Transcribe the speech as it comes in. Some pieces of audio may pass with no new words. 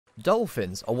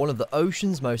Dolphins are one of the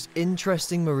ocean's most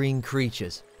interesting marine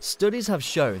creatures. Studies have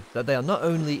shown that they are not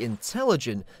only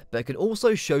intelligent, but can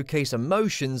also showcase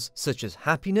emotions such as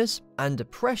happiness and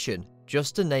depression,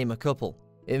 just to name a couple.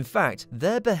 In fact,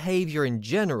 their behaviour in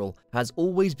general has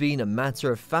always been a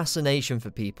matter of fascination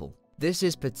for people. This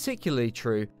is particularly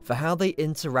true for how they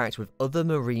interact with other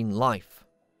marine life.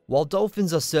 While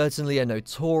dolphins are certainly a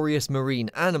notorious marine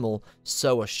animal,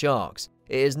 so are sharks.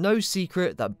 It is no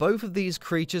secret that both of these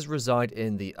creatures reside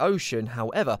in the ocean.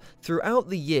 However, throughout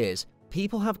the years,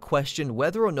 people have questioned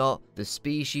whether or not the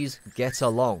species get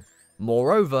along.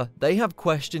 Moreover, they have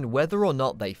questioned whether or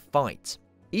not they fight.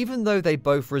 Even though they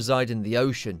both reside in the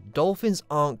ocean, dolphins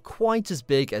aren't quite as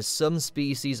big as some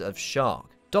species of shark.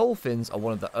 Dolphins are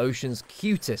one of the ocean's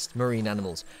cutest marine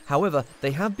animals. However,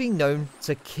 they have been known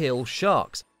to kill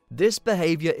sharks. This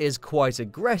behaviour is quite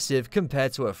aggressive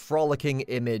compared to a frolicking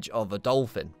image of a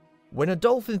dolphin. When a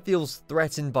dolphin feels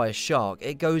threatened by a shark,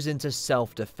 it goes into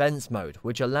self-defense mode,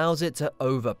 which allows it to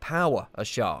overpower a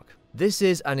shark. This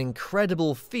is an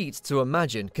incredible feat to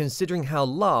imagine, considering how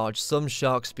large some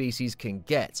shark species can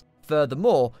get.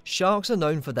 Furthermore, sharks are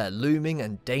known for their looming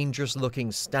and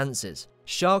dangerous-looking stances.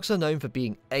 Sharks are known for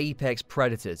being apex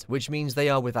predators, which means they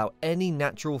are without any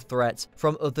natural threats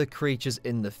from other creatures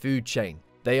in the food chain.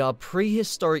 They are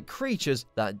prehistoric creatures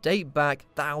that date back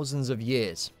thousands of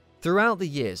years. Throughout the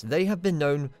years, they have been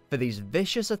known for these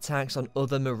vicious attacks on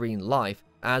other marine life,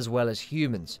 as well as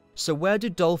humans. So where do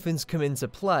dolphins come into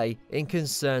play in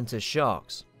concern to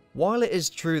sharks? While it is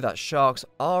true that sharks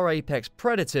are apex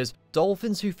predators,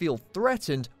 dolphins who feel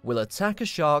threatened will attack a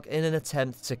shark in an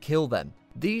attempt to kill them.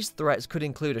 These threats could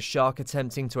include a shark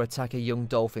attempting to attack a young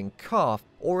dolphin calf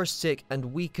or a sick and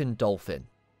weakened dolphin.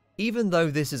 Even though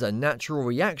this is a natural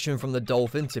reaction from the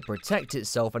dolphin to protect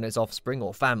itself and its offspring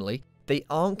or family, they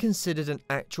aren't considered an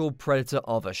actual predator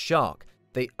of a shark.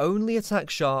 They only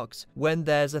attack sharks when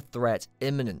there's a threat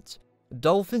imminent.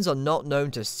 Dolphins are not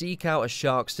known to seek out a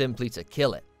shark simply to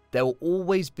kill it. There will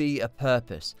always be a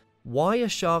purpose. Why are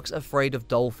sharks afraid of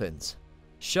dolphins?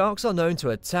 Sharks are known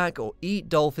to attack or eat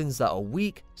dolphins that are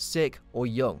weak, sick, or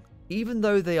young. Even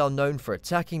though they are known for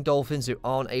attacking dolphins who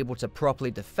aren't able to properly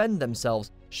defend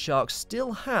themselves, sharks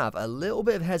still have a little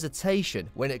bit of hesitation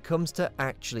when it comes to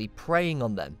actually preying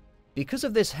on them. Because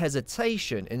of this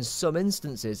hesitation, in some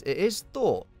instances, it is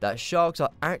thought that sharks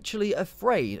are actually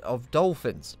afraid of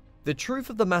dolphins. The truth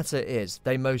of the matter is,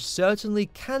 they most certainly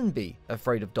can be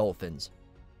afraid of dolphins.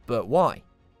 But why?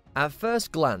 At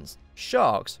first glance,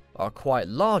 sharks are quite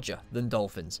larger than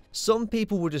dolphins. Some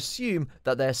people would assume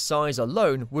that their size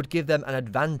alone would give them an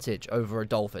advantage over a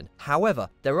dolphin. However,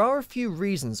 there are a few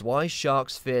reasons why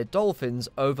sharks fear dolphins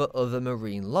over other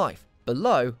marine life.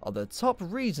 Below are the top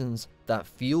reasons that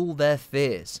fuel their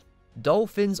fears.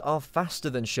 Dolphins are faster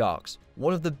than sharks.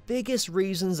 One of the biggest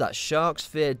reasons that sharks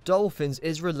fear dolphins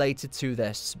is related to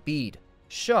their speed.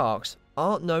 Sharks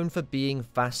aren't known for being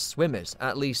fast swimmers,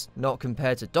 at least not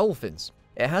compared to dolphins.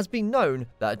 It has been known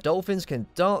that dolphins can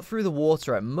dart through the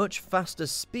water at much faster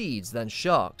speeds than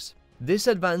sharks. This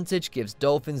advantage gives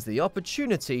dolphins the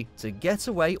opportunity to get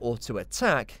away or to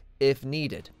attack if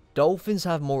needed. Dolphins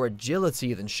have more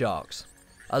agility than sharks.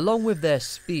 Along with their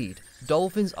speed,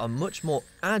 dolphins are much more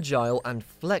agile and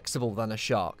flexible than a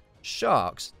shark.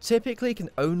 Sharks typically can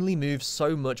only move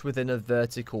so much within a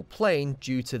vertical plane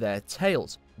due to their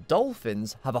tails.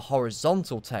 Dolphins have a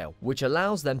horizontal tail, which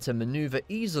allows them to maneuver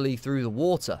easily through the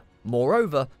water.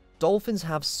 Moreover, dolphins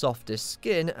have softer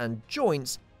skin and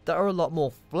joints that are a lot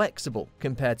more flexible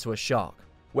compared to a shark.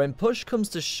 When push comes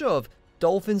to shove,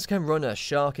 dolphins can run a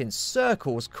shark in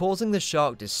circles, causing the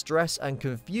shark distress and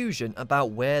confusion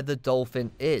about where the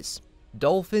dolphin is.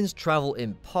 Dolphins travel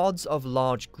in pods of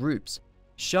large groups.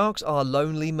 Sharks are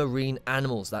lonely marine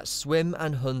animals that swim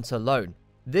and hunt alone.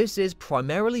 This is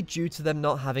primarily due to them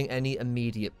not having any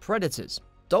immediate predators.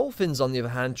 Dolphins, on the other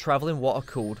hand, travel in what are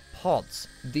called pods.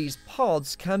 These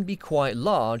pods can be quite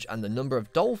large, and the number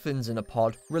of dolphins in a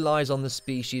pod relies on the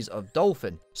species of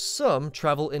dolphin. Some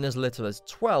travel in as little as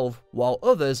 12, while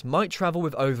others might travel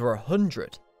with over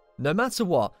 100. No matter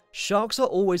what, sharks are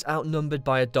always outnumbered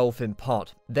by a dolphin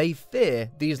pod. They fear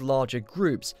these larger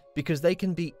groups because they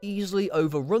can be easily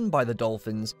overrun by the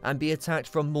dolphins and be attacked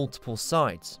from multiple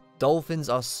sides. Dolphins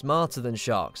are smarter than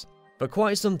sharks. For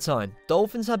quite some time,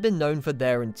 dolphins have been known for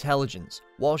their intelligence.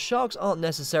 While sharks aren't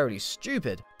necessarily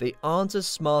stupid, they aren't as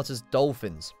smart as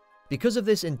dolphins. Because of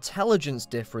this intelligence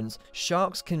difference,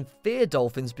 sharks can fear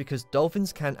dolphins because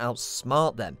dolphins can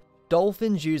outsmart them.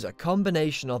 Dolphins use a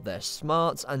combination of their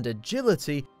smarts and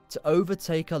agility to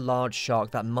overtake a large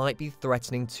shark that might be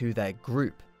threatening to their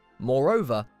group.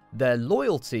 Moreover, Their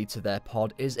loyalty to their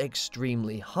pod is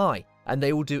extremely high, and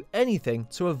they will do anything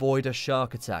to avoid a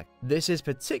shark attack. This is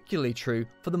particularly true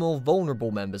for the more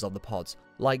vulnerable members of the pods,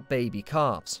 like baby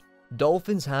calves.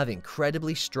 Dolphins have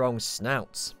incredibly strong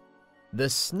snouts. The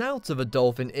snout of a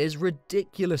dolphin is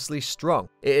ridiculously strong.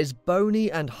 It is bony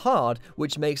and hard,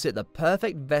 which makes it the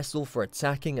perfect vessel for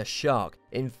attacking a shark.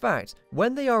 In fact,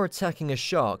 when they are attacking a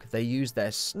shark, they use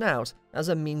their snout as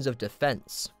a means of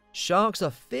defense. Sharks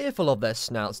are fearful of their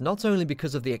snouts not only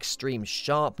because of the extreme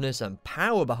sharpness and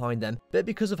power behind them, but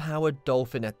because of how a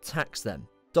dolphin attacks them.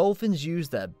 Dolphins use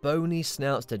their bony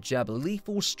snouts to jab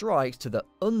lethal strikes to the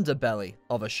underbelly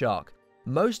of a shark.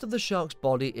 Most of the shark's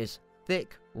body is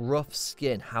thick, rough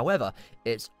skin. However,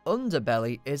 its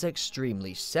underbelly is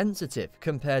extremely sensitive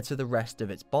compared to the rest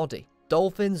of its body.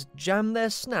 Dolphins jam their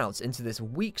snouts into this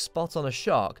weak spot on a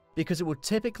shark because it will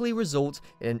typically result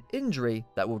in an injury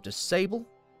that will disable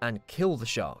and kill the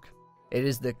shark. It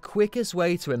is the quickest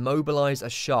way to immobilize a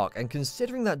shark, and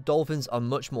considering that dolphins are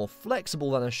much more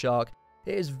flexible than a shark,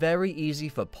 it is very easy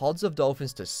for pods of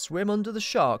dolphins to swim under the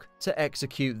shark to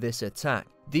execute this attack.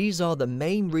 These are the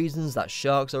main reasons that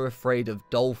sharks are afraid of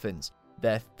dolphins.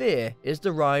 Their fear is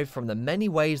derived from the many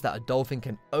ways that a dolphin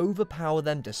can overpower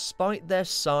them despite their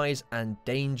size and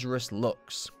dangerous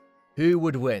looks. Who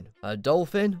would win, a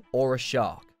dolphin or a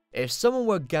shark? If someone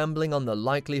were gambling on the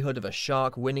likelihood of a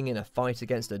shark winning in a fight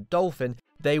against a dolphin,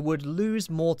 they would lose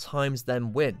more times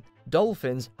than win.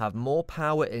 Dolphins have more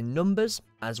power in numbers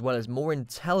as well as more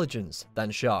intelligence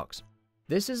than sharks.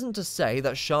 This isn't to say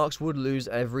that sharks would lose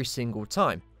every single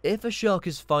time. If a shark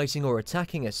is fighting or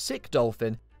attacking a sick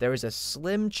dolphin, there is a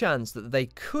slim chance that they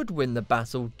could win the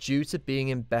battle due to being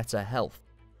in better health.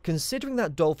 Considering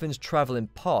that dolphins travel in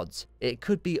pods, it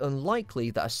could be unlikely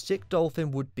that a sick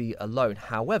dolphin would be alone.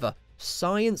 However,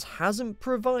 science hasn't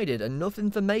provided enough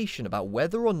information about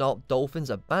whether or not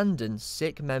dolphins abandon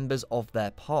sick members of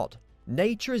their pod.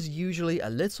 Nature is usually a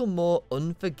little more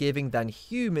unforgiving than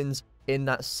humans in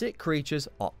that sick creatures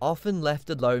are often left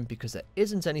alone because there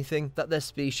isn't anything that their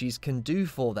species can do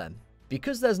for them.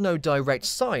 Because there's no direct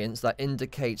science that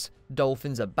indicates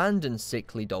dolphins abandon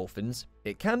sickly dolphins,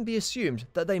 it can be assumed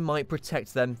that they might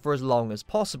protect them for as long as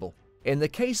possible. In the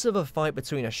case of a fight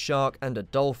between a shark and a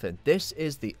dolphin, this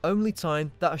is the only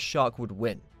time that a shark would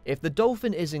win. If the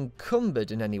dolphin is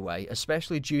encumbered in any way,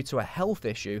 especially due to a health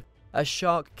issue, a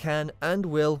shark can and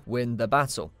will win the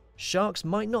battle. Sharks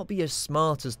might not be as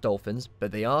smart as dolphins,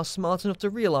 but they are smart enough to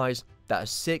realize that a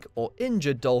sick or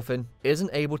injured dolphin isn't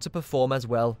able to perform as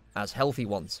well as healthy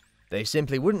ones. They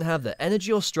simply wouldn't have the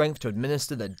energy or strength to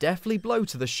administer the deathly blow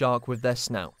to the shark with their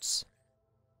snouts.